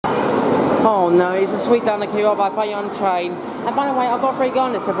Oh no, it's a sweet down the queue by Fire on Chain. And by the way, I got 3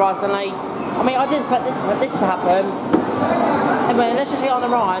 on this surprisingly. I mean, I didn't expect this to happen. Anyway, let's just get on the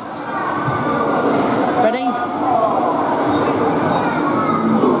ride. Ready?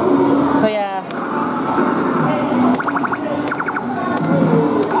 So yeah.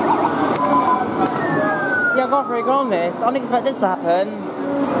 Yeah, I got 3 on this. I didn't expect this to happen.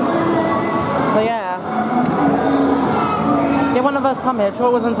 So yeah. Yeah, when I first come here, Troy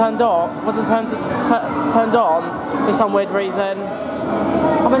wasn't turned on for some weird reason.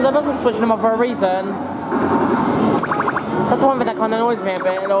 I mean, I wasn't switching them off for a reason. That's one thing that kind of annoys me a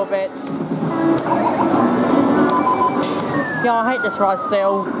little bit. Yeah, I hate this ride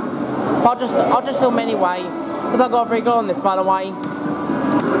still, but I'll just film anyway because I got 3 on this, by the way.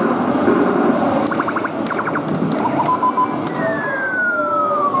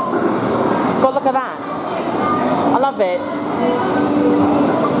 God, look at that. I love it.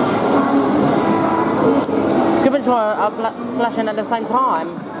 Skip and Troy are flashing at the same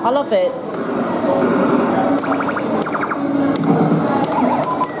time. I love it.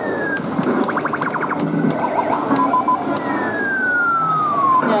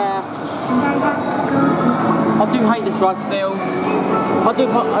 Yeah. I do hate this ride still. I do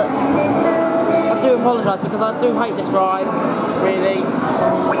apologise because I do hate this ride, really,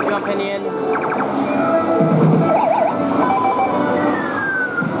 in my opinion.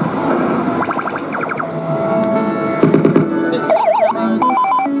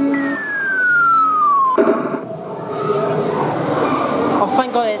 Oh,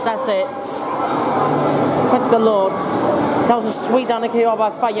 thank God that's it. Thank the Lord. That was a sweet down the queue by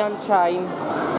Fire on Chain.